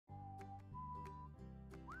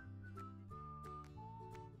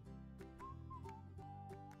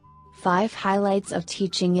5 Highlights of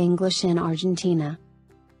Teaching English in Argentina.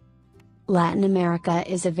 Latin America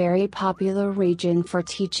is a very popular region for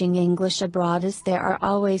teaching English abroad, as there are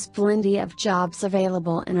always plenty of jobs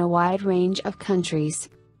available in a wide range of countries.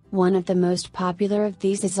 One of the most popular of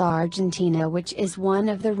these is Argentina, which is one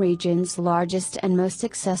of the region's largest and most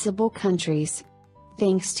accessible countries.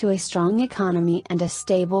 Thanks to a strong economy and a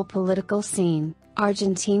stable political scene,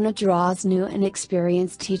 Argentina draws new and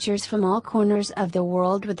experienced teachers from all corners of the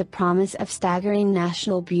world with the promise of staggering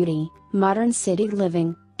national beauty, modern city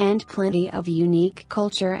living, and plenty of unique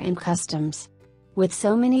culture and customs. With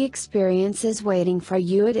so many experiences waiting for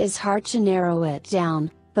you, it is hard to narrow it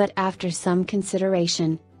down, but after some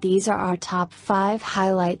consideration, these are our top 5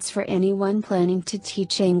 highlights for anyone planning to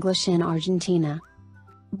teach English in Argentina.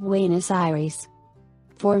 Buenos Aires.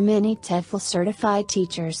 For many TEFL certified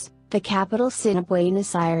teachers, the capital city of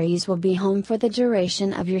Buenos Aires will be home for the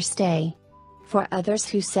duration of your stay. For others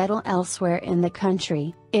who settle elsewhere in the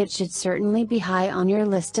country, it should certainly be high on your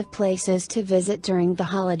list of places to visit during the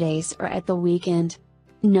holidays or at the weekend.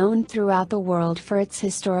 Known throughout the world for its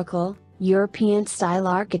historical, European-style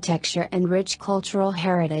architecture and rich cultural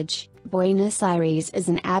heritage, Buenos Aires is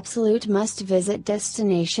an absolute must-visit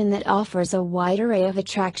destination that offers a wide array of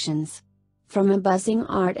attractions. From a buzzing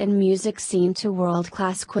art and music scene to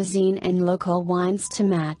world-class cuisine and local wines to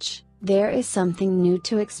match, there is something new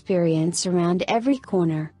to experience around every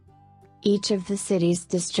corner. Each of the city's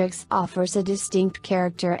districts offers a distinct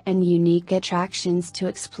character and unique attractions to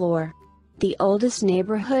explore. The oldest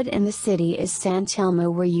neighborhood in the city is San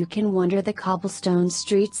Telmo, where you can wander the cobblestone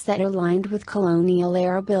streets that are lined with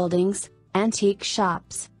colonial-era buildings, antique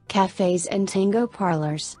shops, cafes and tango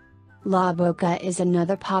parlors. La Boca is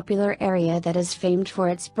another popular area that is famed for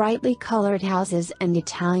its brightly colored houses and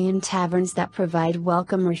Italian taverns that provide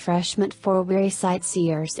welcome refreshment for weary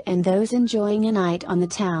sightseers and those enjoying a night on the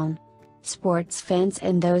town. Sports fans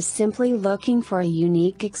and those simply looking for a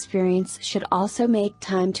unique experience should also make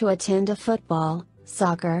time to attend a football,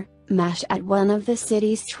 soccer, match at one of the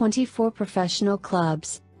city's 24 professional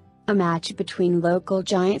clubs. A match between local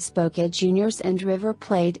giants Boca Juniors and River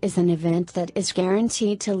Plate is an event that is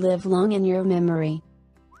guaranteed to live long in your memory.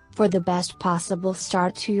 For the best possible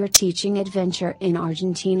start to your teaching adventure in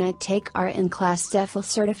Argentina, take our in-class TEFL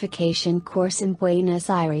certification course in Buenos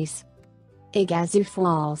Aires. Iguazu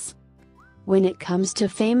Falls. When it comes to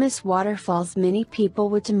famous waterfalls, many people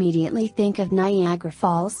would immediately think of Niagara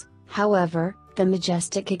Falls. However, the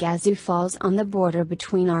majestic Iguazu Falls on the border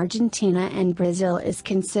between Argentina and Brazil is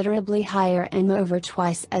considerably higher and over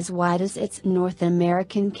twice as wide as its North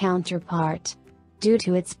American counterpart. Due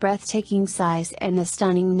to its breathtaking size and the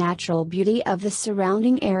stunning natural beauty of the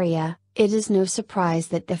surrounding area, it is no surprise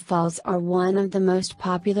that the falls are one of the most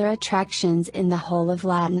popular attractions in the whole of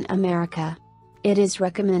Latin America. It is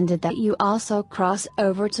recommended that you also cross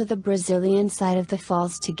over to the Brazilian side of the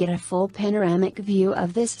falls to get a full panoramic view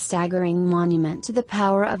of this staggering monument to the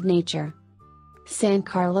power of nature. San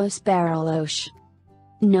Carlos Bariloche.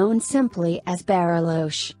 Known simply as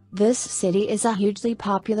Bariloche, this city is a hugely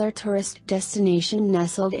popular tourist destination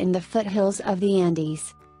nestled in the foothills of the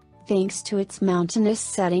Andes. Thanks to its mountainous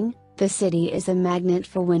setting, the city is a magnet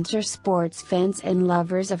for winter sports fans and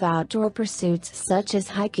lovers of outdoor pursuits such as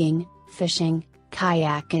hiking, fishing,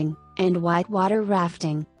 kayaking, and whitewater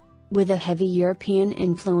rafting. With a heavy European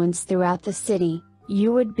influence throughout the city,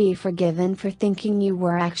 you would be forgiven for thinking you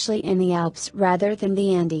were actually in the Alps rather than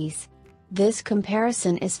the Andes. This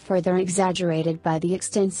comparison is further exaggerated by the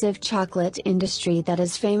extensive chocolate industry that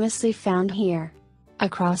is famously found here.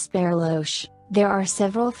 Across Bariloche, there are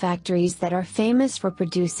several factories that are famous for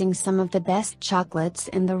producing some of the best chocolates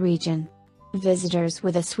in the region. Visitors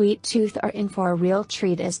with a sweet tooth are in for a real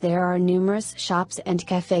treat, as there are numerous shops and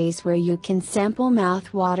cafes where you can sample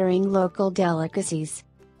mouth-watering local delicacies.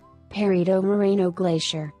 Perito Moreno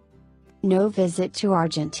Glacier. No visit to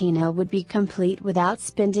Argentina would be complete without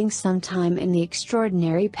spending some time in the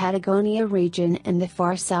extraordinary Patagonia region in the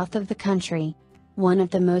far south of the country. One of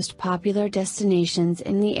the most popular destinations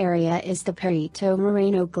in the area is the Perito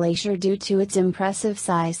Moreno Glacier due to its impressive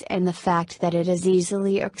size and the fact that it is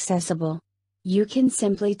easily accessible. You can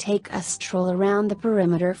simply take a stroll around the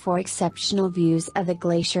perimeter for exceptional views of the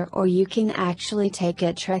glacier, or you can actually take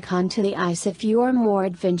a trek onto the ice if you are more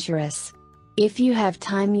adventurous. If you have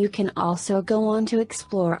time, you can also go on to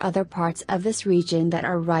explore other parts of this region that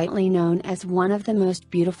are rightly known as one of the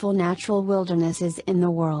most beautiful natural wildernesses in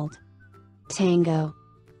the world. Tango.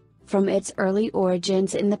 From its early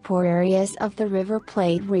origins in the poor areas of the River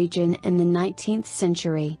Plate region in the 19th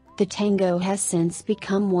century, the tango has since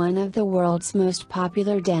become one of the world's most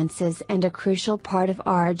popular dances and a crucial part of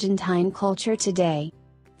Argentine culture today.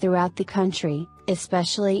 Throughout the country,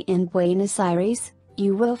 especially in Buenos Aires,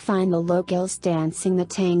 you will find the locals dancing the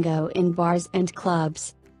tango in bars and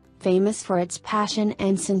clubs. Famous for its passion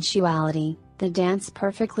and sensuality, the dance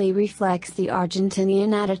perfectly reflects the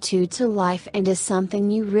Argentinian attitude to life and is something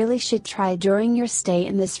you really should try during your stay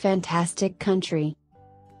in this fantastic country.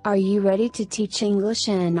 Are you ready to teach English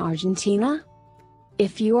in Argentina?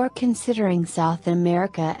 If you are considering South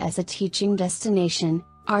America as a teaching destination,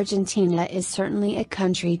 Argentina is certainly a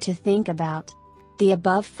country to think about. The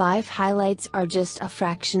above 5 highlights are just a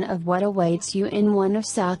fraction of what awaits you in one of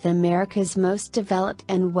South America's most developed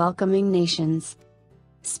and welcoming nations.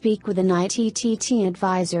 Speak with an ITTT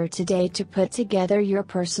advisor today to put together your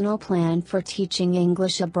personal plan for teaching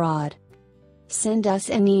English abroad. Send us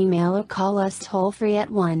an email or call us toll-free at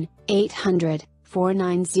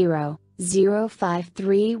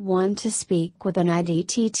 1-800-490-0531 to speak with an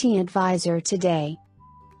ITTT advisor today.